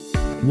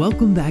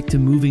Welcome back to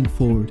Moving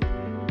Forward.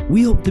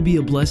 We hope to be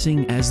a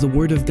blessing as the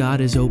Word of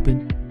God is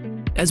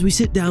open, as we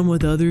sit down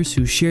with others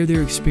who share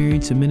their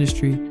experience in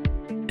ministry,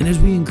 and as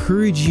we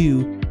encourage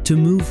you to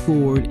move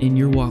forward in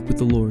your walk with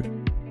the Lord.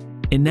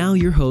 And now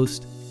your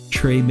host,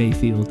 Trey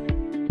Mayfield.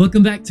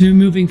 Welcome back to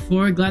Moving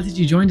Forward. Glad that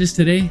you joined us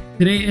today.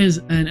 Today is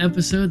an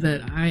episode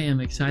that I am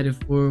excited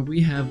for. We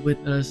have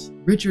with us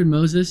Richard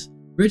Moses.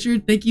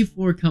 Richard, thank you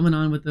for coming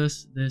on with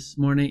us this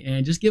morning,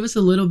 and just give us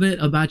a little bit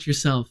about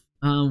yourself.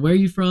 Where are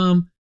you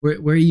from?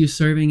 Where are you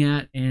serving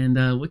at? And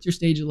what's your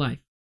stage of life?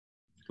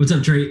 What's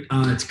up, Trey?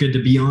 It's good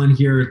to be on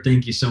here.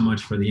 Thank you so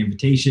much for the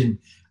invitation.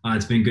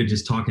 It's been good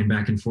just talking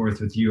back and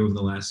forth with you over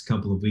the last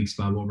couple of weeks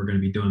about what we're going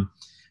to be doing.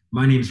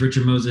 My name is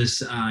Richard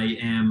Moses. I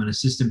am an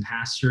assistant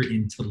pastor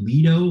in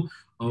Toledo,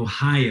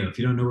 Ohio. If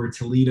you don't know where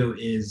Toledo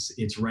is,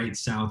 it's right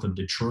south of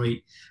Detroit.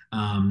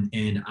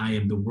 And I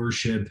am the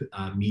worship,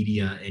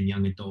 media, and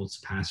young adults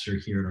pastor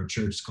here at our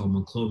church. It's called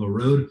Monclova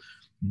Road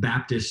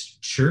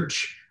Baptist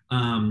Church.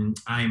 I'm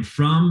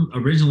from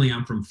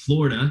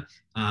Florida.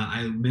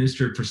 I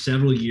ministered for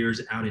several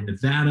years out in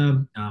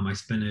Nevada. I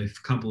spent a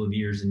couple of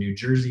years in New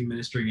Jersey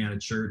ministering at a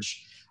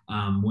church.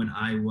 When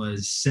I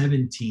was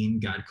 17,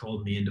 God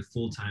called me into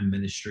full-time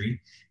ministry.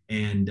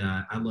 And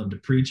I love to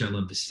preach. I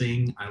love to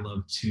sing. I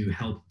love to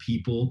help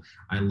people.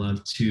 I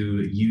love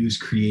to use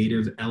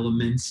creative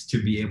elements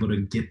to be able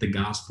to get the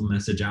gospel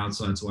message out.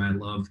 So that's why I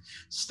love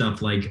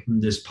stuff like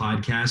this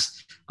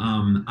podcast.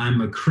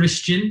 I'm a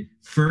Christian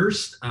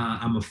first.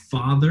 I'm a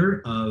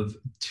father of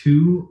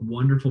two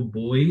wonderful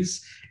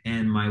boys,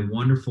 and my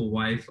wonderful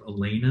wife,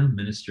 Elena,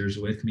 ministers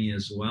with me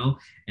as well.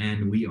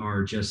 And we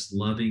are just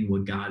loving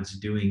what God's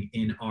doing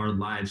in our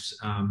lives.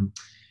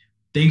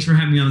 Thanks for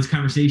having me on this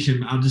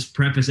conversation. I'll just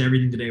preface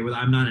everything today with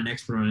I'm not an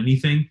expert on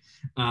anything.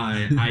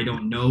 I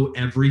don't know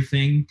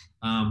everything,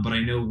 but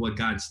I know what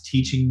God's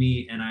teaching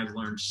me, and I've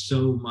learned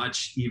so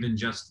much even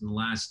just in the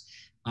last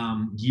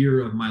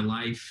year of my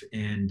life,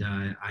 and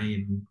I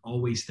am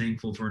always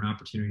thankful for an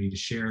opportunity to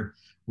share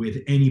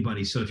with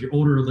anybody. So if you're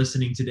older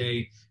listening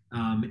today,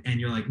 and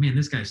you're like, man,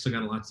 this guy's still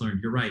got a lot to learn.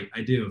 You're right,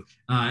 I do.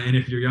 And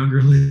if you're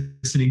younger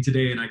listening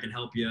today and I can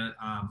help you,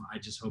 I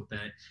just hope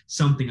that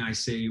something I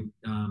say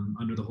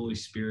under the Holy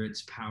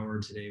Spirit's power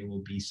today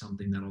will be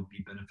something that'll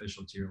be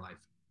beneficial to your life.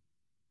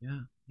 Yeah,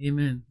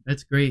 amen.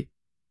 That's great.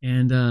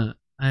 And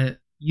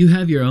you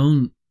have your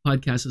own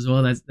podcast as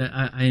well.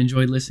 I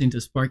enjoyed listening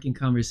to Sparking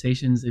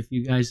Conversations. If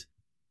you guys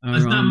are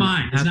It's not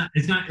mine.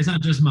 It's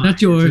not just mine.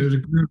 Not yours. There's a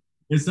group.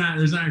 There's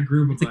not a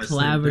group of us. It's a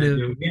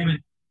collaborative.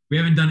 We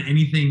haven't done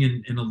anything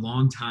in a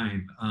long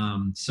time.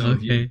 So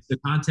okay. If the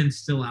content's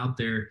still out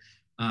there,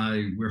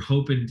 we're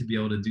hoping to be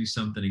able to do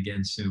something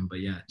again soon. But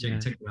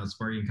check it out,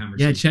 Sparking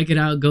Conversation. Yeah, check it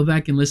out. Go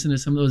back and listen to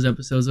some of those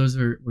episodes. Those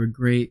were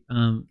great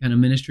kind of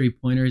ministry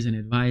pointers and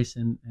advice,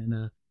 and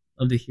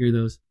love to hear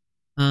those.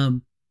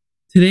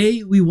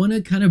 Today, we want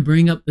to kind of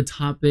bring up the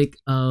topic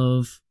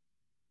of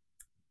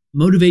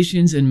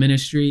motivations in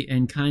ministry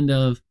and kind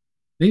of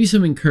maybe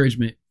some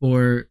encouragement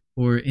for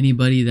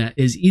anybody that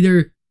is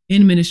either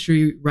in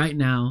ministry right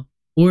now,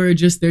 or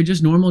they're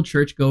just normal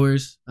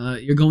churchgoers.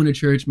 You're going to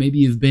church. Maybe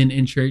you've been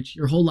in church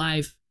your whole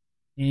life,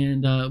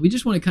 and we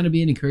just want to kind of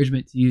be an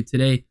encouragement to you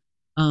today.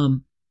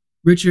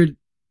 Richard,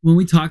 when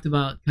we talked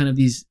about kind of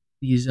these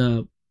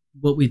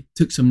what we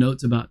took some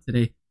notes about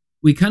today,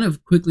 we kind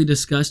of quickly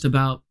discussed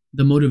about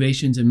the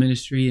motivations in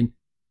ministry. And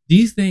do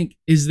you think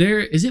is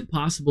it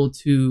possible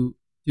to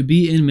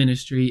be in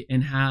ministry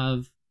and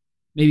have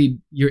maybe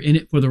you're in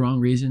it for the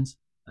wrong reasons?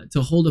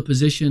 To hold a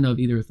position of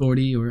either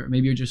authority, or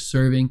maybe you're just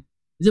serving.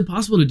 Is it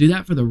possible to do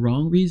that for the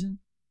wrong reason?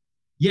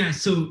 Yeah.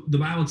 So the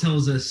Bible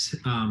tells us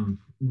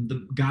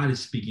God is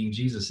speaking,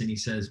 Jesus, and he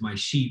says, my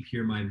sheep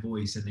hear my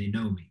voice and they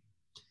know me.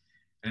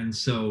 And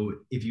so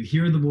if you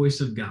hear the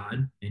voice of God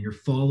and you're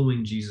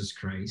following Jesus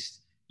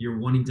Christ, you're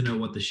wanting to know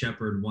what the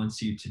shepherd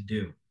wants you to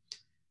do.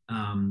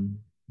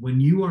 When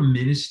you are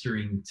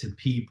ministering to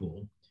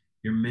people,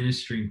 you're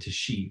ministering to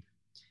sheep.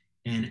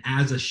 And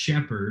as a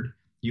shepherd,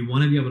 you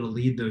want to be able to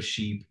lead those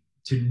sheep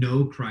to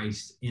know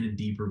Christ in a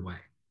deeper way.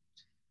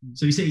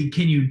 So you say,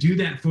 can you do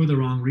that for the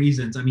wrong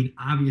reasons? I mean,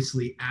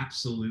 obviously,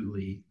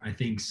 absolutely. I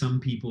think some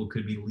people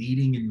could be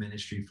leading in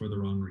ministry for the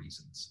wrong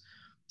reasons.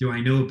 Do I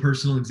know a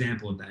personal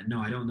example of that? No,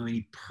 I don't know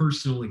any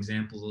personal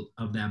examples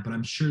of that, but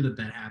I'm sure that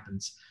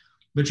happens.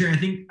 But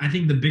Jerry, I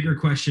think the bigger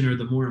question, or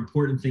the more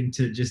important thing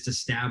to just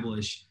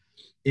establish,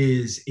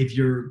 is if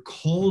you're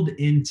called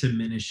into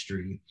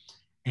ministry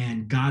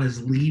and God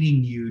is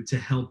leading you to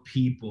help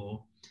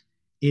people,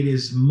 it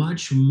is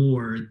much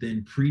more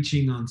than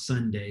preaching on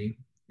Sunday,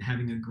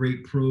 having a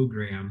great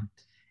program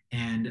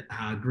and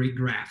great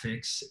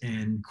graphics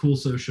and cool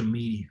social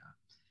media.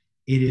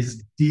 It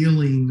is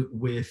dealing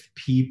with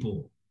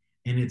people,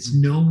 and it's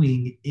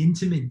knowing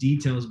intimate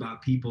details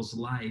about people's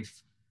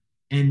life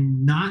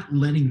and not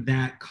letting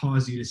that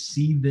cause you to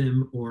see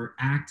them or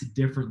act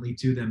differently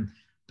to them,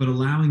 but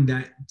allowing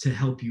that to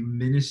help you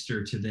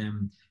minister to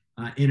them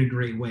in a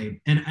great way.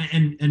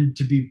 And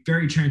to be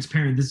very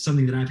transparent, this is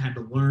something that I've had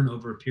to learn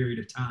over a period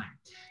of time.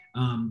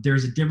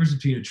 There's a difference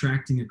between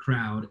attracting a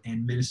crowd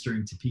and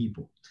ministering to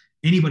people.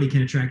 Anybody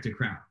can attract a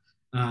crowd.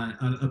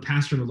 A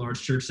pastor of a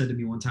large church said to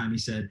me one time, he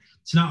said,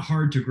 it's not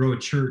hard to grow a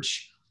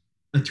church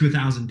to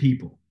 1,000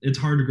 people. It's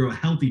hard to grow a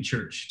healthy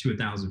church to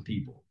 1,000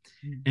 people.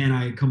 And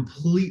I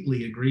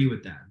completely agree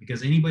with that,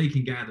 because anybody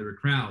can gather a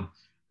crowd,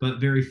 but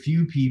very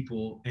few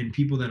people, and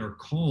people that are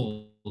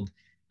called,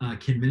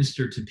 can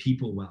minister to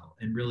people well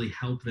and really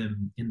help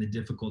them in the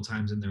difficult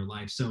times in their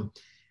life. So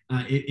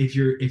if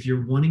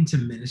you're wanting to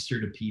minister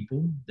to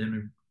people,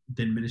 then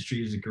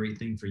ministry is a great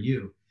thing for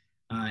you.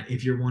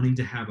 If you're wanting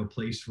to have a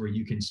place where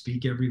you can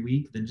speak every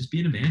week, then just be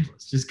an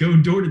evangelist. Just go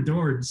door to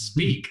door and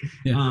speak.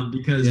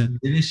 Because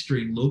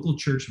ministry, local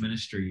church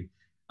ministry,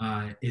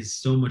 is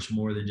so much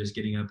more than just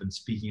getting up and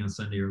speaking on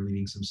Sunday or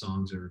leading some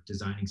songs or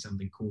designing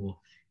something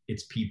cool.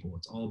 It's people.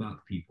 It's all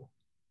about people.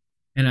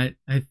 And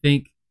I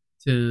think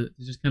to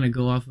just kind of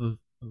go off of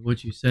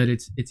what you said,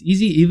 it's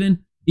easy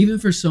even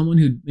for someone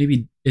who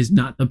maybe is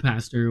not the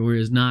pastor or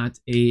is not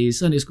a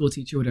Sunday school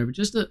teacher or whatever,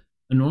 just a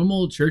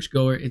normal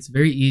churchgoer. It's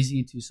very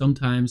easy to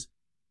sometimes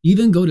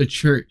even go to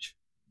church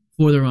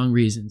for the wrong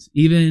reasons,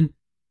 even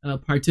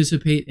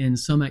participate in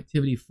some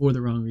activity for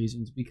the wrong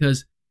reasons,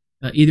 because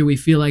either we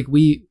feel like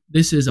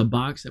this is a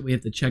box that we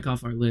have to check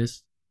off our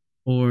list,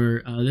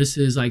 or this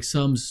is like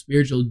some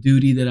spiritual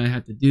duty that I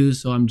have to do,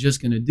 so I'm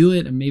just going to do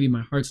it, and maybe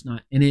my heart's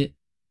not in it.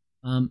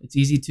 It's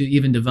easy to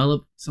even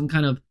develop some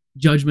kind of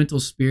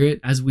judgmental spirit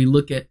as we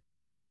look at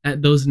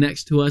those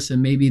next to us,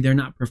 and maybe they're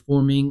not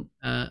performing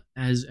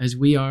as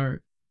we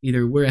are.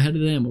 Either we're ahead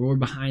of them or we're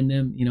behind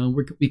them.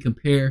 We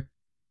compare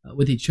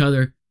with each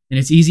other, and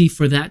it's easy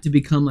for that to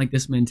become like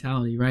this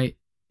mentality, right?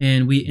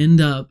 And we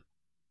end up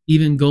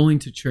even going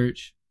to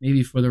church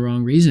maybe for the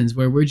wrong reasons,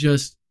 where we're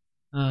just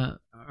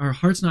our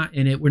heart's not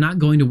in it. We're not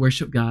going to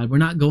worship God. We're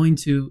not going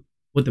to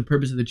what the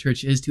purpose of the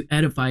church is, to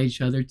edify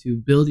each other, to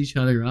build each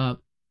other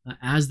up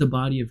as the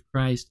body of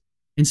Christ.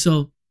 And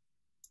so,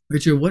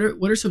 Richard,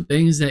 what are some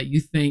things that you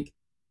think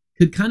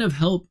could kind of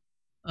help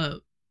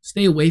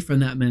stay away from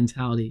that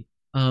mentality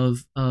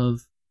of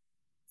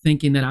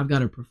thinking that I've got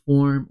to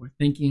perform, or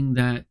thinking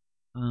that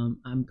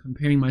I'm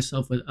comparing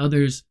myself with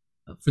others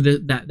for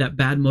that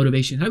bad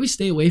motivation? How do we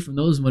stay away from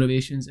those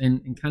motivations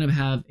and kind of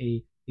have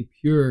a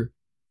pure,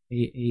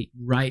 a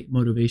right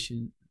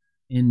motivation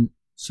in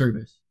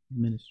service and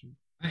ministry?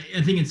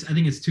 I think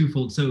it's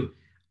twofold. So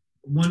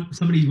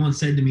somebody once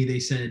said to me, they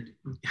said,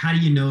 how do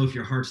you know if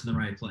your heart's in the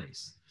right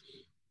place?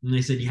 And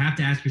they said, you have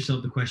to ask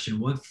yourself the question,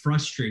 what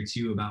frustrates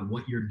you about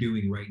what you're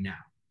doing right now?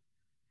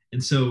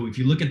 And so if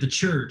you look at the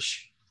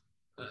church,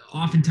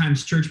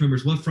 oftentimes church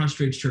members, what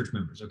frustrates church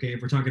members? Okay,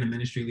 if we're talking to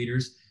ministry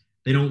leaders,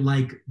 they don't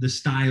like the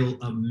style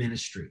of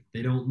ministry.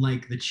 They don't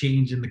like the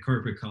change in the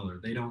carpet color.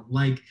 They don't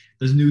like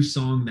the new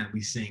song that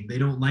we sing. They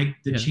don't like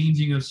the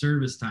changing of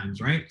service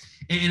times, right?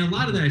 And a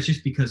lot of that is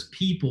just because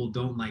people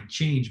don't like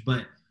change.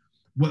 But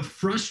what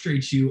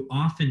frustrates you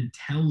often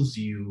tells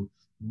you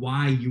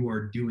why you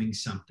are doing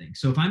something.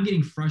 So if I'm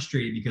getting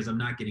frustrated because I'm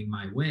not getting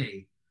my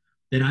way,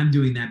 then I'm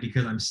doing that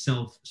because I'm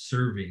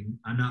self-serving.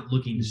 I'm not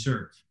looking to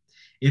serve.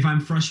 If I'm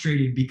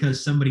frustrated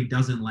because somebody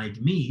doesn't like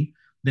me,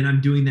 then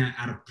I'm doing that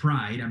out of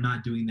pride. I'm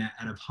not doing that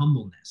out of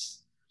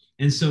humbleness.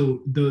 And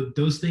so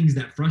those things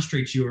that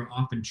frustrate you are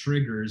often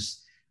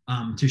triggers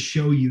to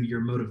show you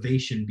your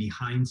motivation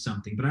behind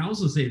something. But I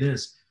also say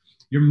this,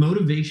 your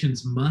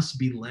motivations must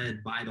be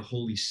led by the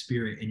Holy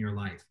Spirit in your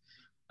life.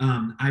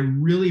 I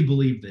really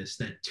believe this,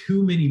 that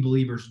too many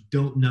believers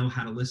don't know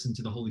how to listen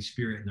to the Holy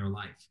Spirit in their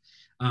life.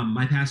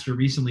 My pastor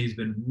recently has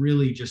been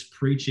really just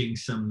preaching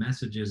some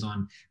messages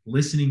on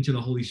listening to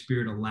the Holy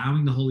Spirit,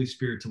 allowing the Holy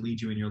Spirit to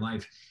lead you in your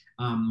life.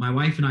 My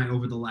wife and I,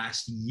 over the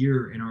last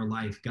year in our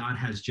life, God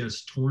has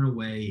just torn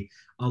away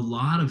a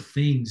lot of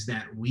things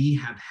that we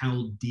have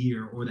held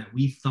dear, or that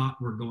we thought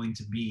were going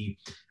to be,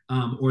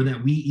 or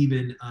that we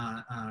even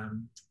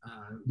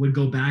would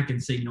go back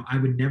and say, I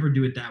would never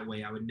do it that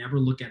way. I would never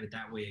look at it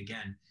that way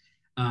again.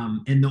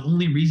 And the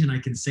only reason I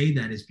can say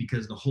that is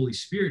because the Holy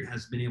Spirit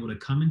has been able to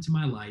come into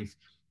my life,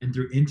 and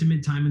through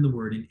intimate time in the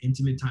Word and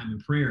intimate time in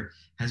prayer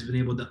has been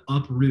able to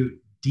uproot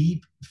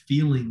deep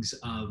feelings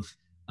of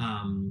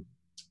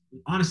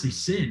honestly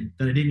sin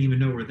that I didn't even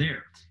know were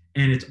there.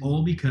 And it's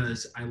all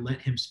because I let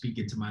him speak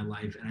into my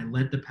life, and I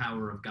let the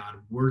power of God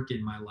work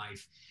in my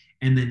life.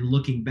 And then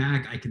looking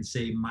back, I can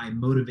say my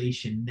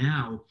motivation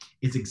now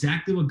is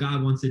exactly what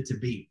God wants it to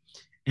be.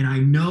 And I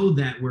know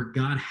that where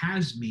God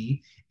has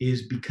me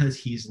is because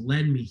he's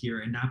led me here,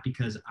 and not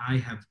because I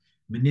have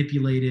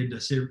manipulated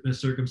a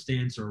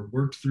circumstance or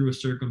worked through a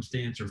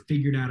circumstance or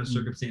figured out a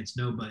circumstance.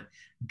 No, but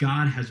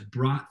God has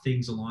brought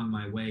things along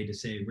my way to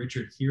say,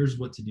 Richard, here's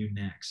what to do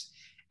next.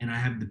 And I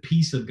have the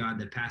peace of God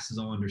that passes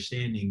all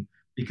understanding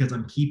because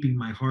I'm keeping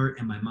my heart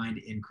and my mind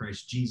in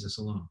Christ Jesus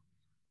alone.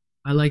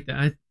 I like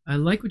that. I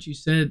like what you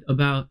said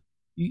about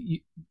you.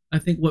 I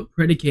think what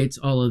predicates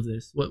all of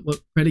this, what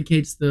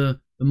predicates the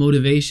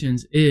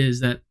motivations is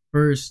that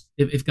first,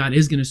 if God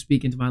is going to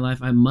speak into my life,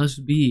 I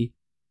must be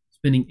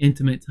spending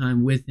intimate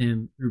time with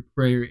him through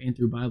prayer and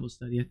through Bible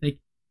study. I think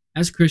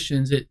as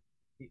Christians,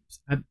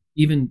 I've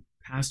even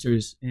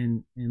pastors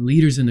and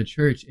leaders in the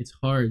church, it's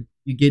hard.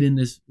 You get in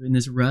this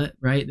rut,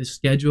 right? This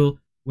schedule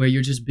where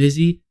you're just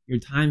busy, your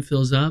time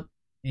fills up,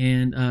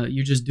 and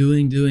you're just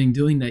doing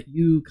that.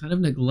 You kind of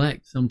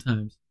neglect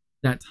sometimes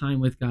that time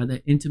with God,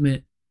 that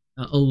intimate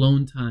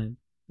alone time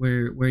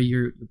where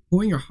you're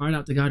pouring your heart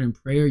out to God in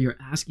prayer. You're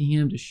asking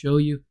Him to show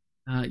you.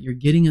 You're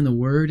getting in the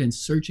Word and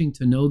searching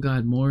to know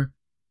God more.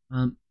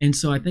 And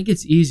so I think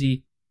it's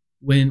easy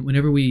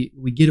whenever we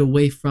get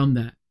away from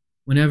that,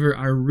 whenever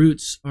our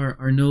roots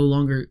are no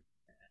longer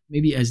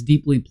maybe as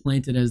deeply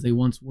planted as they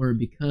once were,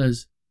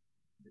 because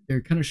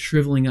they're kind of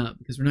shriveling up,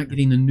 because we're not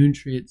getting the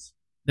nutrients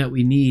that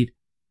we need.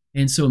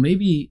 And so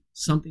maybe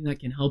something that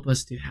can help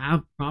us to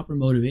have proper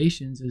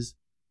motivations is,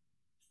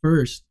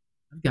 first,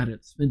 I've got to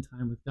spend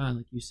time with God,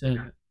 like you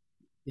said.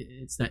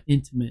 It's that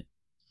intimate,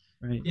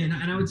 right? Yeah,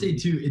 and I would say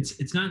too,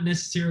 it's not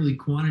necessarily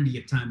quantity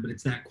of time, but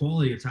it's that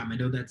quality of time. I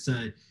know that's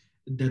a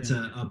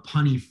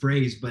punny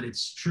phrase, but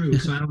it's true.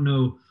 So I don't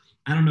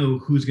know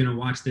who's going to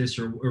watch this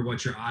or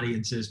what your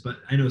audience is, but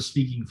I know,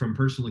 speaking from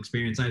personal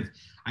experience, I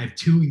have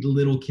two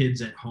little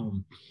kids at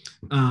home.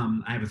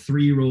 I have a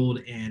 3-year-old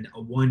and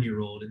a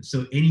 1-year-old. And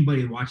so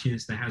anybody watching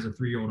this that has a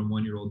 3-year-old and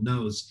 1-year-old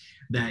knows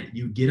that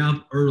you get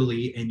up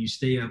early and you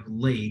stay up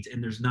late,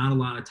 and there's not a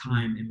lot of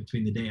time in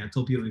between the day. I've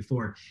told people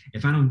before,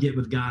 if I don't get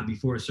with God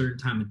before a certain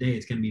time of day,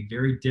 it's going to be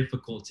very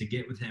difficult to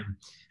get with Him.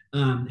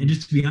 And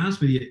just to be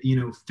honest with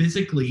you,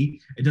 physically,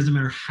 it doesn't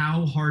matter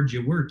how hard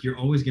you work, you're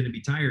always going to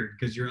be tired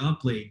because you're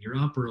up late, you're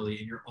up early,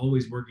 and you're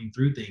always working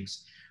through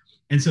things.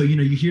 And so,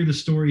 you hear the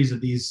stories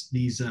of these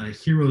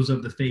heroes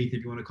of the faith,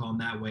 if you want to call them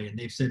that way, and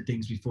they've said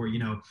things before.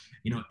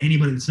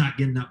 Anybody that's not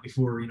getting up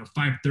before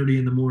 5:30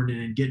 in the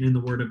morning and getting in the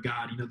Word of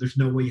God, there's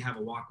no way you have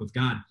a walk with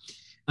God.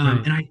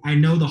 Right. And I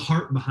know the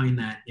heart behind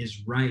that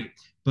is right,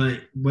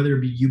 but whether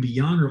it be you be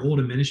young or old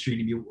in ministry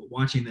and you be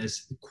watching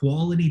this,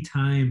 quality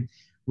time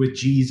with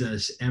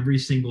Jesus every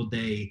single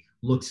day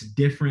looks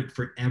different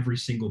for every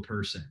single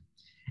person.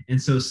 And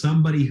so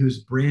somebody who's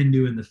brand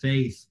new in the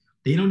faith,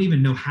 they don't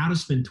even know how to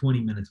spend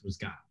 20 minutes with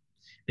God.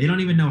 They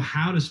don't even know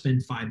how to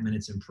spend 5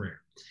 minutes in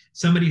prayer.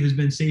 Somebody who's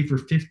been saved for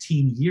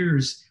 15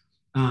 years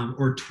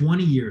or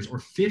 20 years or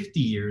 50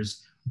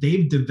 years,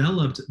 they've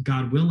developed,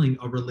 God willing,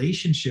 a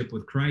relationship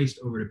with Christ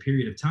over a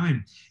period of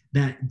time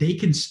that they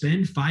can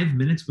spend 5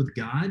 minutes with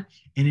God,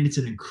 and it's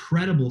an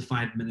incredible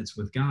 5 minutes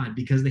with God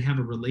because they have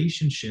a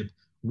relationship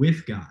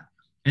with God.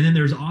 And then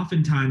there's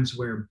often times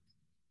where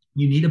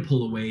you need to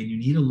pull away and you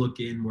need to look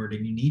inward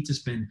and you need to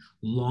spend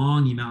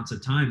long amounts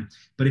of time.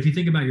 But if you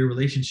think about your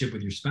relationship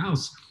with your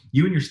spouse,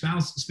 you and your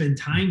spouse spend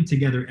time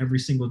together every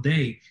single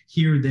day,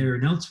 here, there,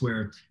 and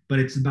elsewhere. But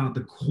it's about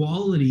the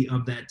quality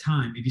of that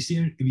time. If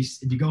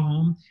you go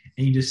home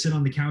and you just sit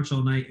on the couch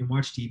all night and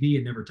watch TV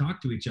and never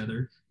talk to each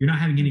other, you're not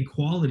having any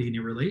quality in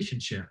your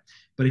relationship.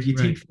 But if you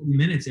take 40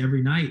 minutes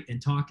every night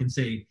and talk and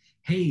say,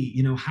 hey,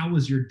 how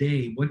was your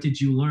day? What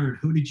did you learn?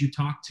 Who did you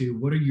talk to?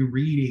 What are you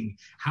reading?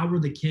 How were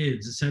the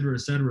kids, et cetera,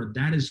 et cetera?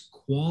 That is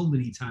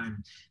quality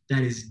time.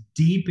 That is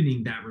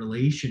deepening that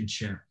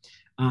relationship.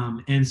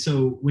 And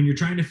so when you're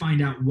trying to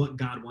find out what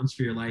God wants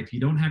for your life, you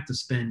don't have to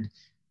spend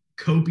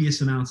copious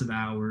amounts of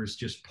hours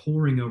just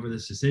poring over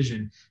this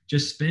decision.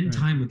 Just spend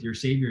time with your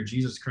Savior,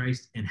 Jesus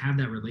Christ, and have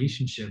that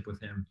relationship with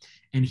Him.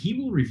 And He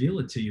will reveal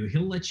it to you.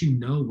 He'll let you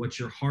know what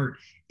your heart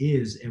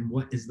is and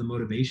what is the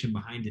motivation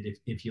behind it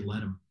if you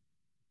let Him.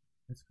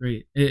 That's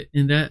great.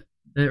 And that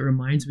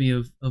reminds me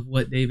of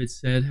what David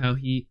said, how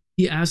he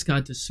asked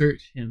God to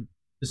search him,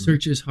 to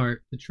search his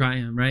heart, to try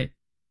him, right?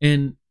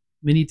 And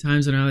many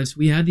times in our lives,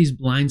 we have these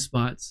blind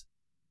spots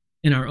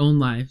in our own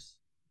lives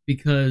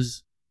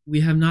because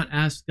we have not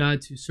asked God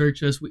to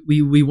search us.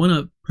 We want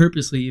to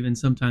purposely even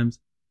sometimes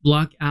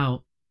block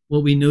out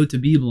what we know to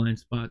be blind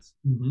spots.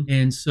 Mm-hmm.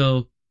 And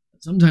so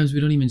sometimes we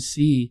don't even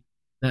see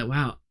that,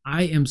 wow,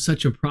 I am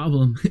such a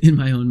problem in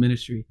my own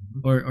ministry,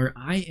 or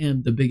I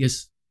am the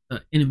biggest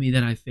enemy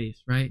that I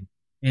face, right?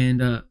 And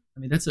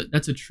that's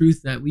a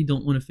truth that we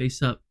don't want to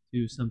face up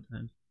to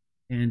sometimes,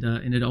 and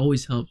it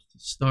always helps to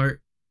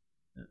start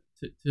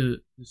to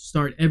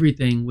start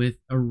everything with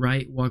a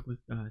right walk with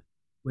God,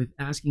 with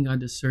asking God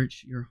to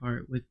search your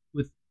heart,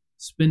 with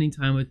spending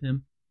time with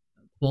Him,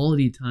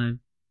 quality time,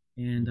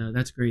 and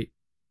that's great.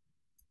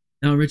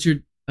 Now,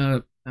 Richard,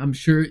 I'm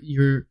sure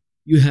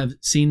you have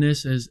seen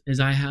this as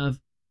I have.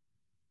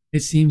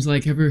 It seems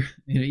like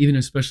even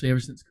especially ever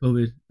since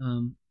COVID.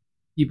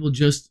 People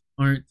just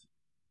aren't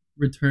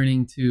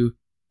returning to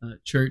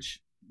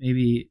church.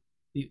 Maybe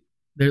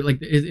they're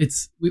like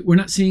we're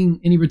not seeing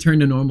any return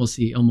to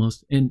normalcy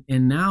almost. And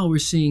now we're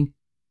seeing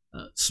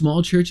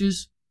small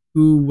churches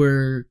who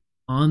were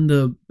on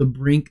the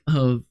brink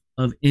of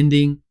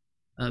ending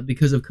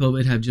because of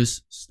COVID have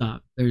just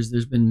stopped.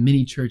 There's been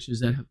many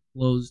churches that have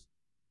closed.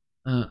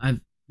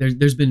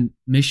 There's been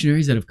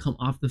missionaries that have come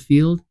off the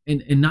field,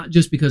 and not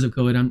just because of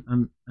COVID.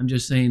 I'm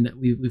just saying that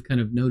we've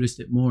kind of noticed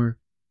it more.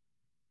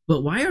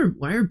 But why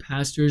are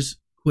pastors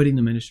quitting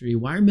the ministry?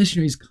 Why are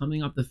missionaries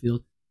coming off the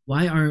field?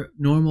 Why are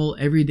normal,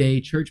 everyday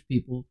church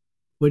people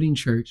quitting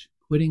church,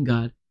 quitting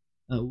God?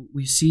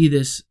 We see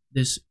this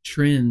this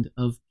trend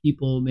of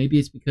people, maybe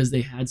it's because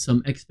they had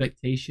some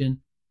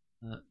expectation.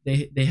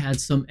 They had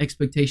some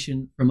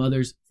expectation from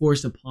others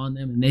forced upon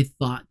them, and they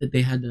thought that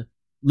they had to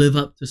live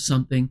up to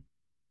something.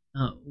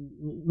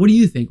 What do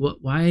you think?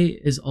 Why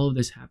is all of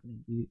this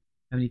happening? Do you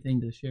have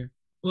anything to share?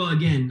 Well,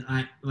 again,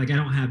 I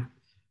don't have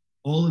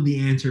all of the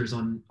answers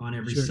on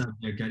every Sure.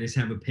 subject. I just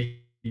have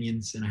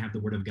opinions, and I have the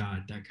Word of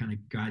God that kind of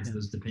guides Yeah.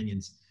 those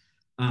opinions.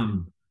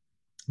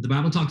 The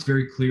Bible talks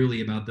very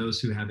clearly about those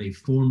who have a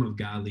form of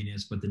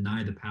godliness but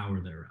deny the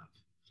power thereof.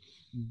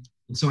 Mhm.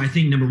 And so I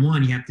think number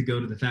one, you have to go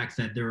to the fact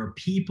that there are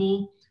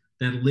people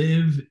that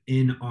live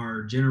in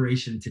our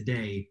generation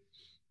today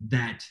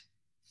that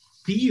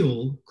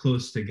feel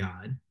close to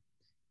God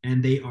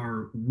and they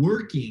are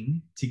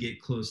working to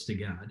get close to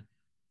God,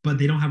 but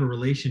they don't have a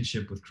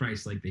relationship with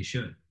Christ like they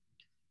should.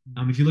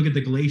 If you look at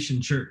the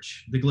Galatian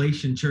church,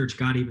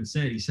 God even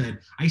said, he said,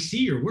 I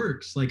see your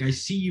works. Like, I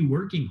see you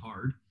working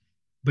hard,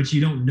 but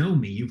you don't know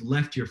me. You've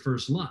left your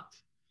first love.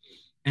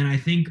 And I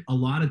think a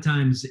lot of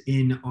times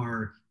in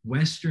our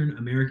Western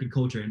American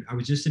culture, and I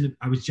was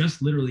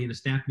just literally in a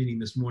staff meeting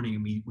this morning,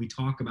 and we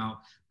talk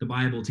about the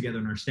Bible together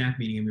in our staff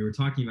meeting, and we were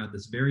talking about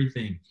this very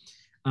thing.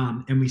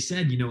 And we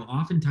said,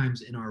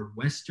 oftentimes in our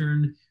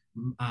Western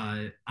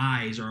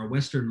eyes, or our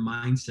Western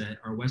mindset,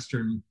 our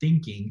Western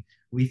thinking,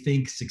 we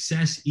think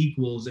success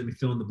equals, and we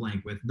fill in the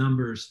blank with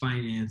numbers,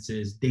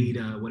 finances,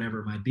 data, whatever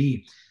it might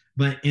be.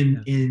 But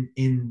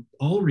in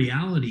all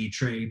reality,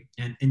 Trey,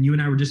 and you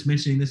and I were just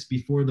mentioning this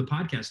before the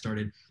podcast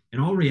started, in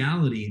all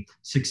reality,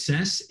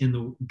 success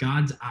in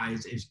God's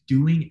eyes is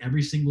doing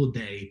every single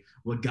day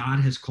what God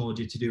has called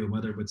you to do. And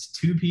whether it's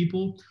 2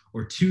 people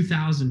or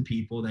 2,000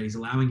 people that he's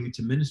allowing you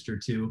to minister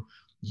to,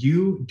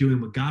 you doing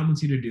what God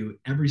wants you to do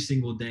every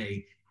single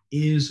day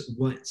is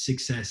what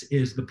success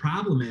is. The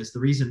problem is, the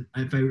reason,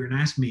 if I were to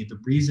ask me, the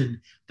reason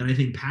that I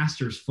think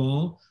pastors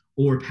fall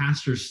or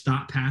pastors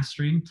stop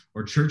pastoring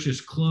or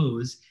churches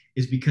close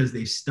is because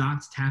they've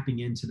stopped tapping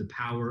into the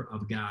power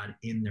of God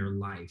in their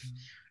life.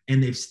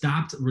 And they've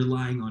stopped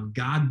relying on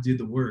God to do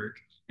the work,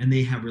 and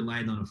they have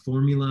relied on a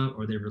formula,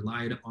 or they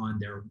relied on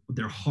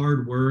their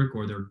hard work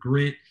or their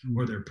grit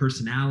or their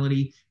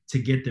personality to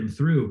get them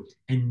through.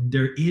 And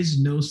there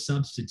is no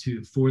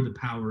substitute for the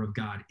power of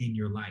God in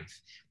your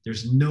life.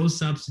 There's no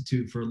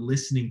substitute for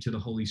listening to the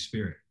Holy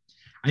Spirit.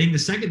 I think the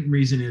second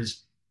reason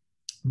is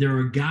there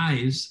are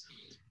guys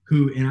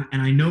who,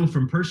 and I know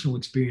from personal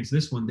experience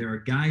this one, there are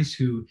guys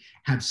who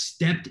have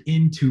stepped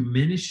into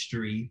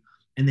ministry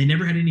and they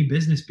never had any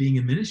business being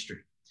in ministry.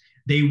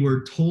 They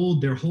were told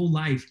their whole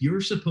life,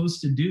 you're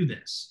supposed to do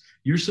this.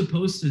 You're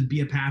supposed to be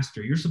a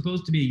pastor. You're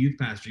supposed to be a youth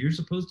pastor. You're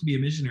supposed to be a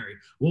missionary.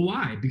 Well,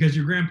 why? Because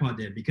your grandpa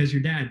did, because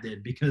your dad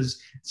did,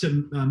 because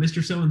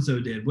Mr. So-and-so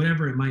did,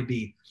 whatever it might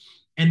be.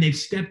 And they've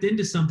stepped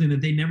into something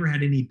that they never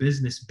had any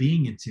business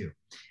being into.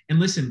 And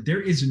listen,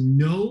 there is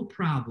no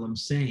problem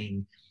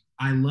saying,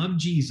 I love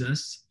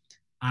Jesus,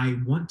 I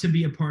want to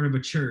be a part of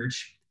a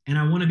church, and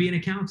I want to be an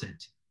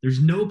accountant. There's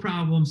no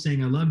problem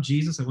saying I love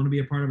Jesus, I want to be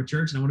a part of a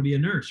church, and I want to be a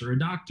nurse or a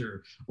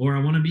doctor, or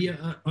I want to be an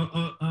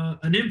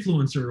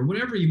influencer, or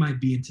whatever you might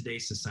be in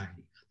today's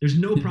society. There's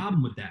no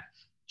problem with that.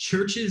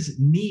 Churches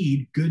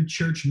need good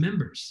church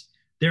members.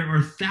 There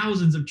are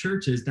thousands of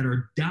churches that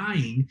are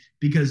dying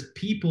because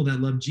people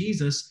that love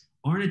Jesus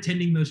aren't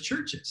attending those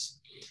churches.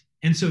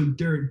 And so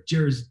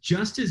there's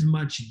just as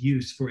much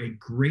use for a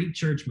great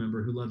church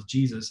member who loves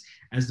Jesus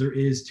as there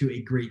is to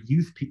a great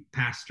youth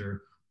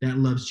pastor that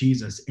loves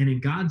Jesus. And in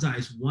God's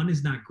eyes, one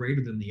is not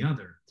greater than the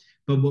other.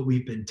 But what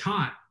we've been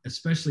taught,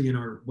 especially in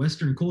our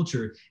Western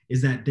culture,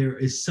 is that there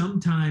is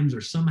sometimes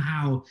or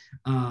somehow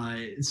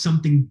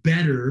something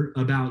better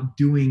about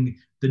doing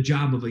the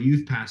job of a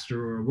youth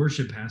pastor or a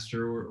worship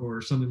pastor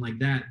or something like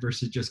that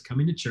versus just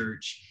coming to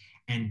church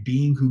and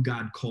being who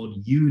God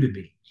called you to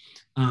be.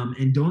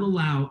 And don't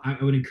allow, I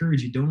would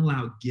encourage you, don't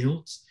allow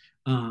guilt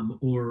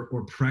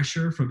or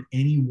pressure from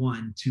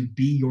anyone to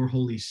be your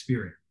Holy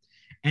Spirit.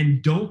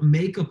 And don't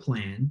make a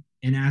plan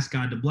and ask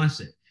God to bless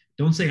it.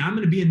 Don't say, I'm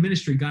going to be in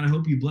ministry. God, I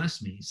hope you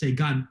bless me. Say,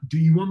 God, do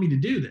you want me to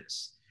do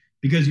this?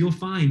 Because you'll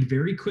find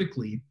very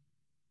quickly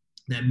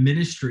that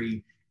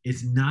ministry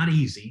is not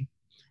easy.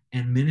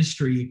 And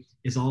ministry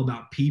is all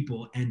about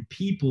people, and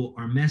people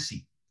are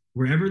messy.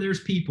 Wherever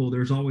there's people,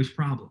 there's always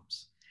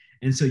problems.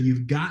 And so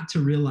you've got to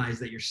realize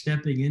that you're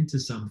stepping into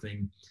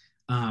something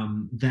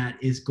that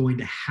is going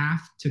to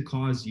have to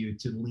cause you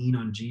to lean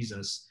on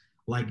Jesus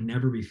like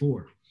never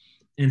before.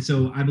 And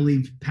so I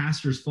believe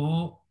pastors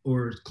fall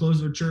or close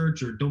their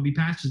church or don't be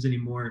pastors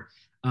anymore.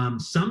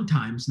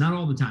 Sometimes, not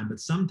all the time, but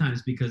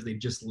sometimes because they've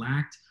just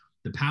lacked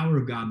the power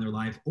of God in their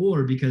life,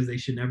 or because they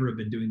should never have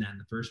been doing that in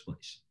the first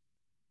place.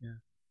 Yeah.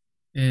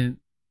 And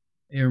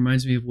it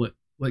reminds me of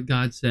what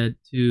God said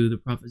to the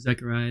prophet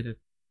Zechariah to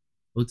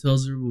tell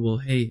Zerubbabel,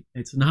 hey,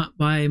 it's not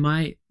by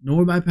might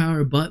nor by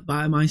power, but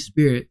by my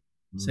spirit,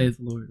 saith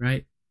the Lord,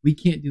 right? We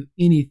can't do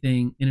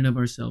anything in and of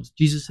ourselves.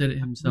 Jesus said it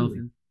himself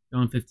in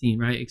John 15,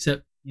 right?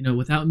 Except,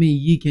 without me,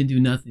 ye can do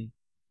nothing.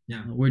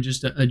 Yeah. We're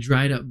just a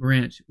dried up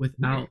branch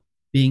without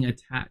being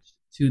attached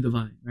to the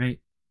vine, right?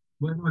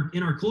 Well,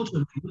 in our culture,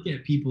 we look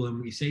at people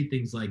and we say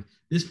things like,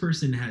 this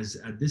person has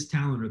this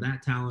talent or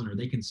that talent, or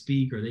they can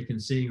speak or they can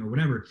sing or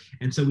whatever.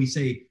 And so we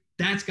say,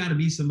 that's got to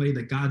be somebody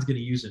that God's going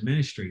to use in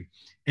ministry.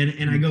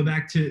 And I go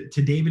back to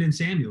David and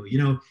Samuel.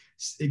 You know,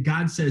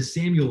 God says,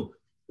 Samuel,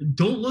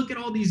 don't look at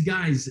all these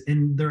guys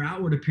and their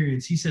outward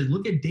appearance. He said,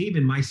 look at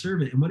David, my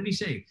servant. And what did he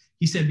say?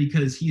 He said,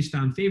 because he has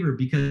found favor,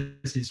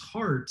 because his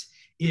heart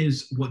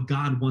is what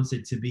God wants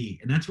it to be.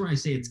 And that's where I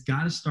say it's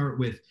got to start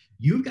with,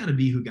 you've got to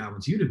be who God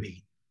wants you to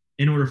be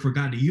in order for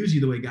God to use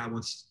you the way God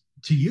wants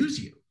to use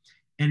you.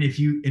 And if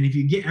you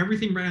get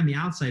everything right on the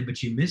outside,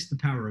 but you miss the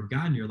power of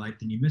God in your life,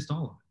 then you missed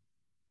all of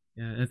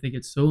it. Yeah, I think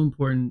it's so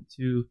important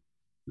to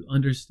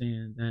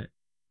understand that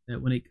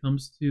when it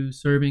comes to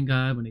serving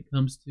God, when it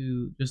comes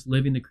to just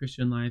living the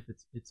Christian life,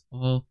 it's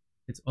all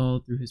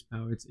through His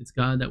power. It's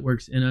God that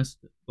works in us,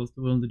 both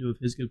the will and the do of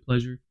His good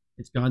pleasure.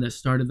 It's God that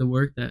started the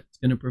work that's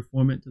going to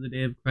perform it to the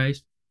day of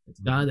Christ.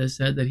 It's God that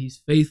said that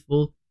He's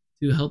faithful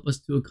to help us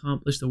to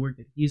accomplish the work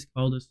that He's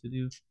called us to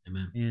do.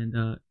 Amen.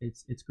 And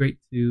it's great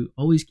to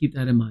always keep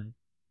that in mind.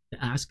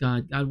 To ask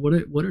God,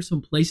 what are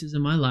some places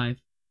in my life?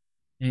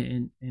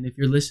 And if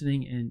you're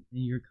listening and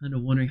you're kind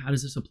of wondering, how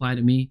does this apply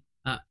to me?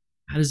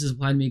 How does this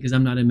apply to me? Because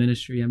I'm not in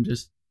ministry. I'm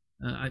just,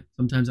 I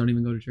sometimes don't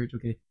even go to church.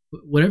 Okay.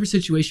 Whatever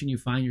situation you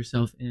find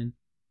yourself in,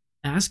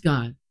 ask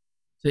God.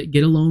 Say,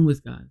 get alone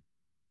with God.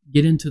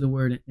 Get into the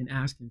Word and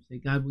ask Him. Say,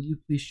 God, will you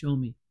please show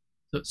me?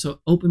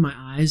 So open my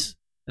eyes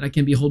that I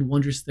can behold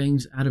wondrous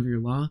things out of your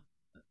law.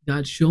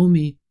 God, show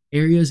me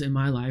areas in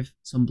my life,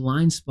 some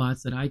blind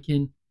spots that I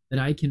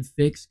can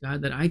fix,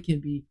 God, that I can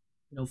be,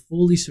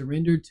 fully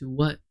surrendered to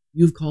what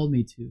you've called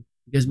me to.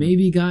 Because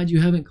maybe, God, you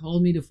haven't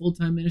called me to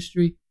full-time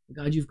ministry,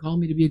 but God, you've called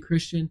me to be a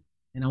Christian,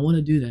 and I want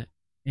to do that.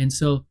 And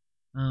so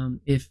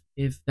if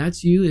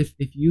that's you,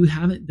 if you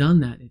haven't done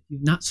that, if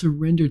you've not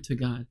surrendered to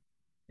God,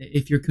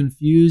 if you're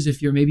confused,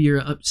 if you're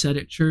upset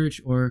at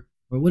church or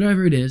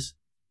whatever it is,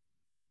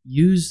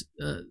 use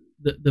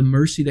the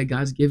mercy that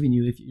God's given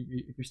you. If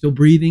you're still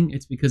breathing,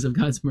 it's because of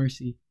God's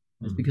mercy.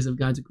 It's because of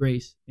God's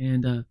grace.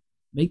 And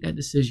make that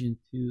decision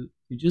to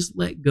just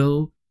let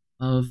go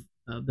of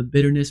the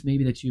bitterness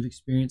maybe that you've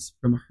experienced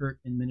from a hurt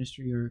in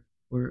ministry or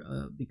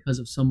because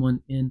of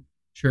someone in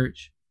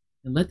church,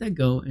 and let that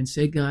go and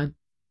say, God,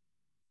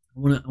 I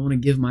want to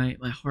give my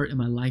heart and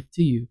my life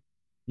to you,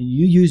 and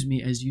you use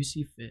me as you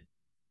see fit.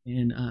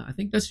 And I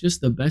think that's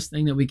just the best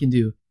thing that we can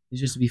do, is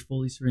just to be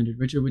fully surrendered.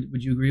 Richard,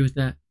 would you agree with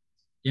that?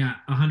 Yeah,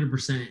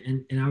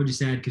 100%. And I would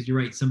just add, because you're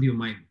right, some people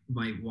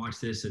might watch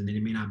this and they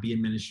may not be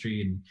in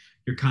ministry and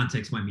your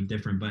context might be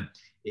different. But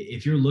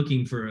if you're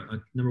looking for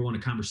number one, a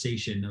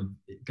conversation of,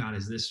 God,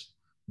 is this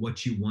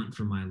what you want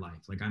for my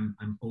life? Like,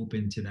 I'm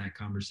open to that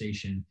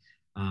conversation,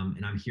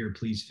 and I'm here.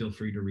 Please feel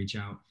free to reach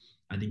out.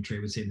 I think Trey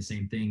would say the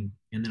same thing.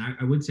 And then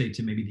I would say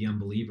to maybe the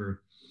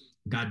unbeliever,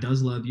 God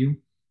does love you.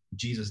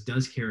 Jesus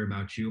does care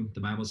about you.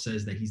 The Bible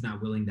says that He's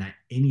not willing that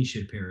any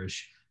should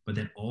perish, but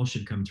that all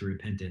should come to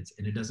repentance.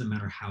 And it doesn't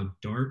matter how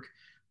dark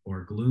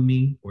or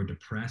gloomy or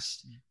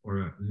depressed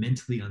or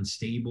mentally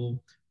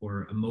unstable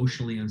or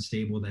emotionally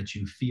unstable that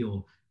you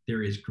feel,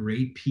 there is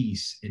great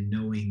peace in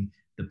knowing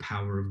the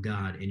power of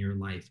God in your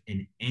life,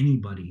 and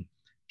anybody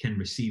can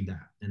receive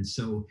that. And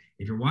so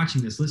if you're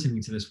watching this,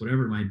 listening to this,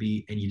 whatever it might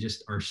be, and you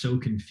just are so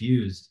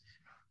confused,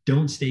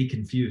 don't stay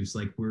confused.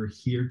 Like, we're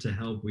here to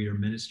help. We are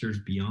ministers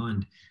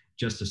beyond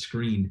just a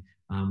screen.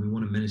 We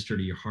want to minister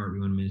to your heart.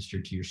 We want to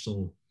minister to your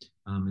soul.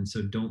 And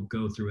so don't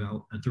go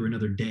through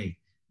another day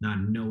not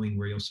knowing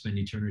where you'll spend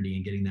eternity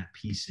and getting that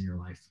peace in your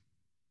life.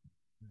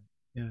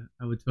 Yeah,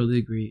 I would totally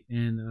agree.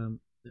 And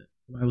the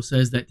Bible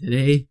says that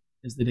today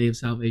is the day of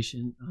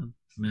salvation.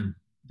 Amen.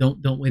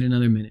 Don't wait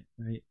another minute,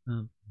 right?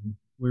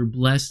 We're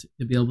blessed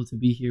to be able to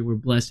be here. We're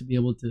blessed to be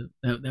able to,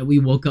 that we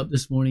woke up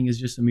this morning is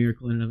just a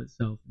miracle in and of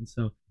itself. And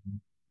so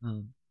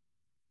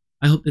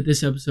I hope that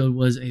this episode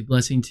was a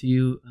blessing to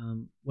you,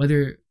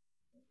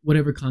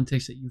 whatever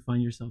context that you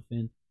find yourself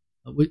in.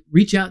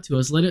 Reach out to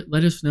us.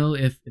 Let us know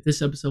if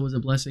this episode was a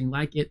blessing.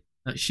 Like it,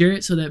 share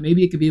it so that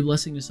maybe it could be a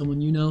blessing to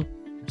someone you know,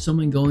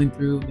 someone going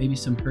through maybe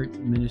some hurt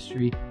in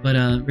ministry.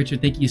 But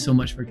Richard, thank you so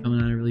much for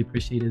coming on. I really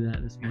appreciated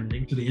that this morning.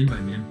 Thanks for the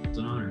invite, man. It's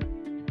an honor.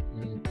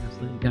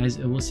 Absolutely, guys.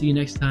 We'll see you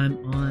next time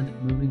on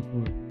Moving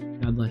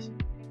Forward. God bless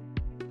you.